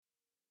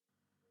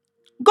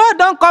God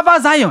don't cover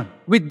Zion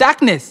with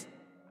darkness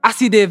as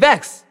he dey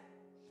vex.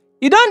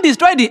 He don't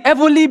destroy the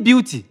heavenly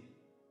beauty.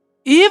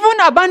 He even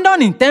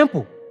abandoned him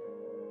temple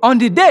on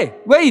the day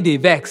where he dey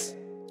vex.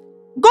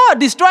 God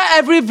destroy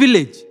every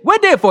village where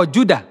dey for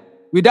Judah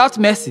without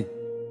mercy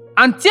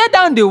and tear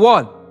down the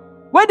wall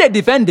where they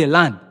defend the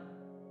land.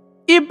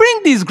 He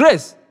bring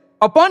disgrace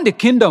upon the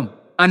kingdom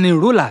and its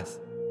rulers.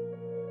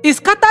 He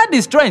scattered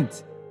the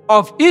strength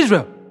of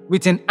Israel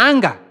with an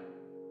anger.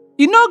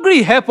 He no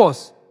gree help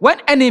us when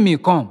enemy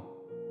come.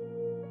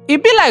 He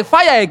be like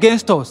fire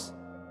against us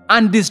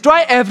and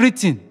destroy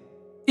everything.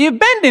 He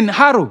bend in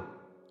arrow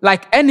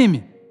like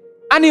enemy,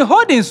 and he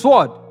hold his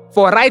sword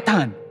for right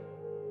hand.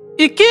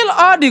 He kill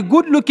all the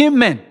good-looking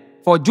men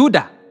for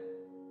Judah.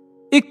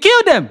 He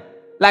kill them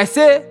like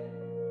say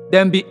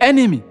them be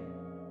enemy.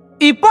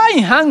 He pour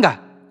in anger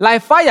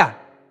like fire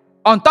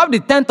on top the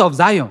tent of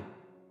Zion.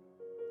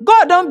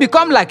 God don't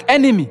become like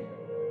enemy.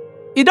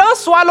 He don't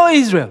swallow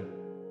Israel.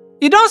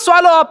 He don't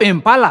swallow up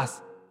in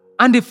palace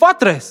and the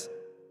fortress.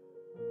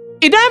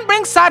 He don't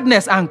bring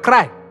sadness and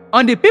cry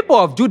on the people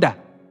of Judah.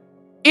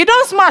 He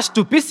don't smash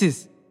to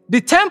pieces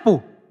the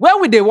temple where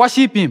we dey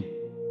worship him.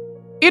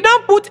 He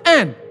don't put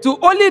end to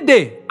holy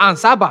day and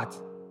Sabbath.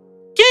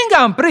 King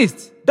and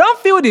priest don't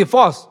feel the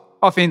force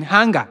of in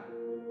anger.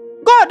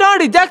 God don't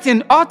reject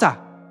in altar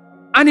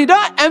and he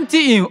don't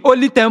empty in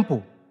holy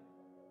temple.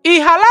 He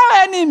allow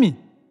enemy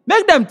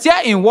make them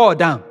tear in wall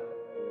down.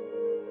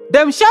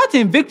 Them shout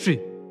in victory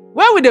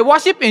where we dey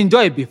worship in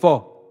joy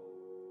before.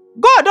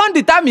 God don't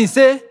determine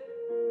say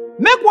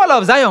make wall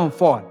of Zion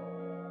fall.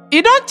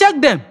 He don't check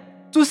them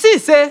to see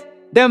say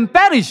them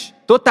perish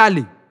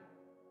totally.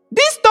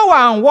 This tower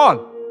and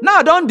wall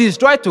now don't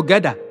destroy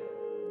together.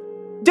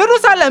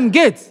 Jerusalem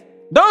gate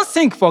don't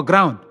sink for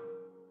ground.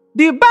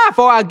 The bar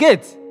for our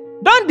gate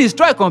don't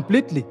destroy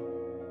completely.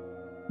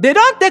 They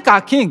don't take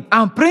our king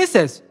and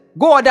princess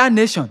go other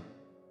nation.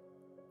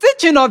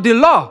 Teaching of the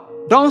law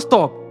don't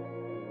stop.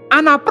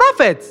 And our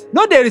prophets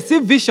no dey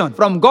receive vision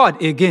from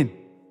God again.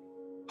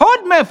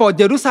 Old men for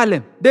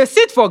Jerusalem, they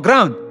sit for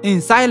ground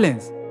in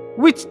silence,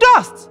 with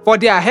dust for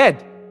their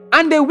head,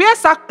 and they wear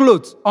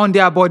sackcloth on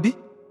their body.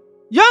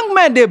 Young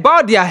men, they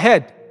bow their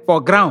head for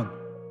ground.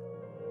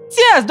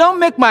 Tears don't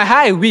make my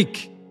eye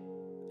weak,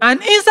 and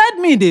inside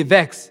me they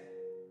vex.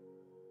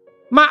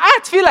 My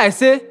heart feel like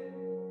say,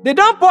 they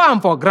don't pour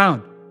am for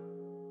ground.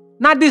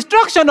 Now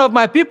destruction of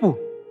my people,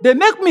 they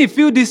make me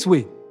feel this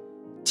way.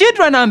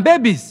 Children and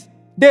babies,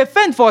 they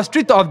faint for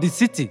street of the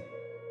city.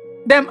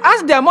 Them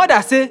ask their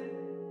mother say,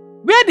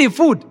 where the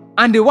food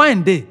and the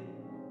wine dey?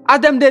 As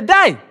them they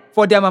die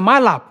for their mama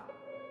lap.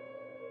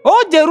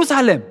 Oh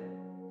Jerusalem,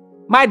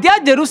 my dear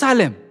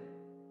Jerusalem,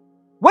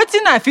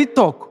 wetin I fit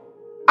talk?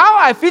 How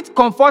I fit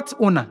comfort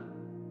una?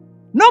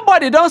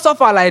 Nobody don't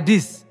suffer like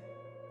this.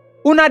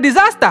 Una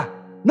disaster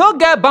no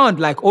get bound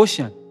like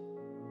ocean.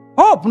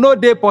 Hope no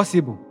dey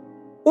possible.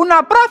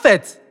 Una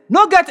prophets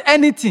no get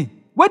anything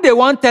wey they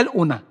want tell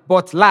una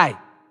but lie.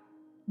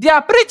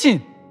 Their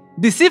preaching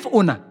deceive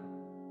una.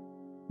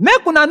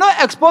 Make una no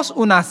expose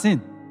una sin.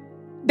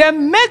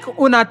 Dem make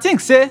una think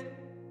say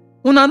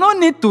una no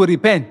need to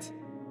repent.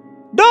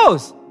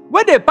 Those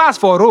wey dey pass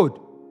for road,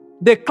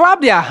 they clap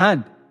their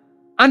hand,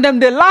 and dem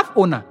dey laugh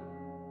una.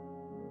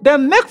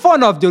 Dem make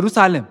fun of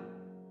Jerusalem.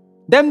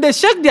 Dem dey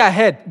shake their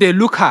head, dey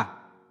look her.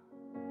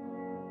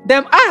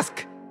 Dem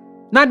ask,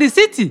 na the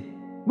city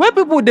wey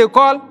people dey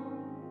call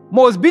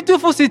most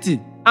beautiful city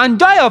and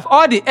joy of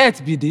all the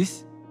earth be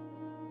this?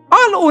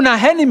 All una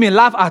enemy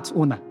laugh at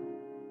una.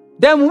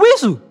 Dem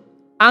whistle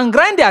and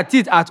grind their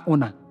teeth at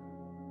una.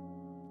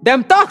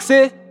 Dem talk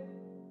say,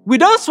 we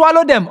don't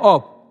swallow them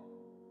up.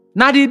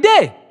 Na the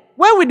day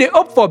wey we dey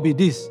hope for be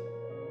this.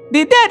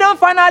 The day don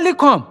finally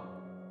come.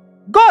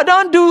 God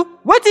don do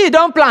wetin he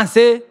don plan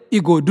say he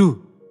go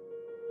do.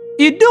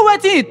 He do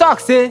wetin he talk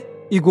say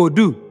he go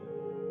do.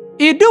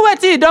 He do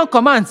wetin he don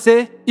command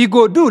say he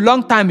go do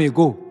long time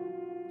ago.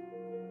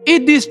 He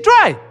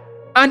destroy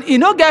and he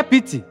no get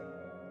pity.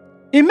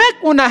 He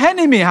make una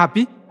enemy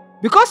happy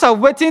because of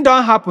wetin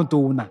don happen to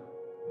una.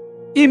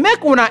 He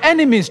make una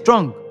enemy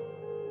strong.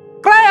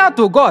 Cry out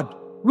to God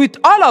with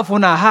all of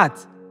una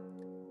heart.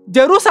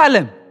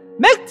 Jerusalem,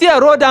 make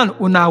tear roll down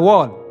una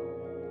wall.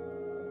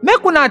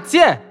 Make una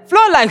tear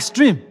flow like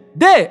stream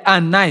day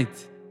and night.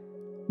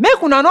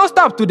 Make una no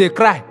stop to dey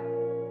cry,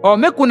 or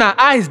make una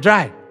eyes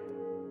dry.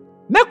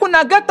 Make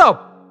una get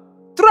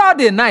up throughout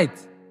the night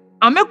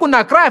and make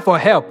una cry for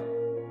help.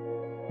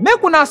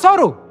 Make una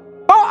sorrow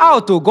pour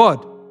out to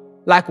God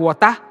like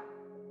water.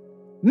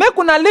 Make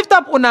una lift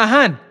up una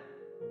hand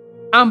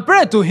and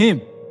pray to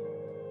him.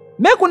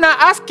 Make una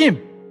ask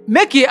him,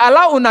 make he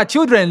allow una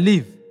children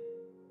live.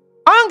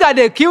 Hunger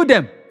dey kill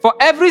them for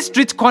every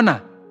street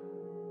corner.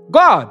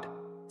 God,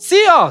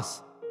 see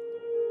us.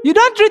 You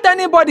don't treat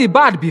anybody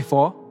bad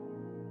before.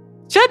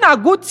 Shey na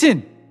good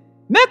thing,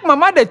 make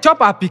mama dey chop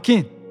her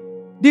pikin.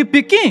 The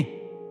pikin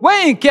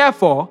wey he care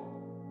for.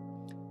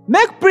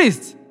 Make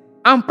priest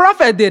and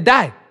prophet dey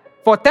die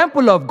for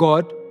temple of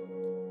God.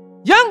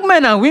 Young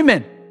men and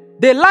women,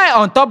 they lie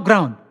on top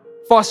ground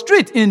for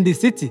street in the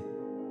city.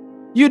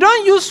 You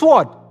don use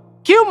sword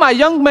kill my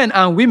young men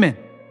and women.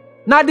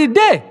 Na the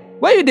day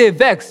wey you dey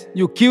vex,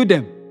 you kill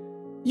them.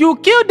 You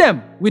kill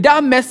them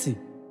without mercy.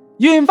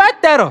 You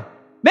invite terror,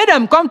 make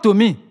them come to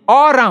me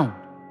all round.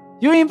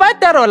 You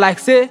invite terror like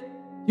say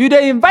you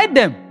dey invite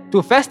them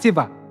to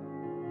festival.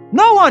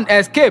 No one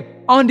escape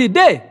on the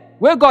day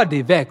wey God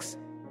dey vex.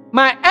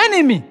 My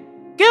enemy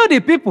kill the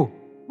people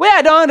wey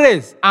I don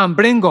raise and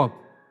bring up.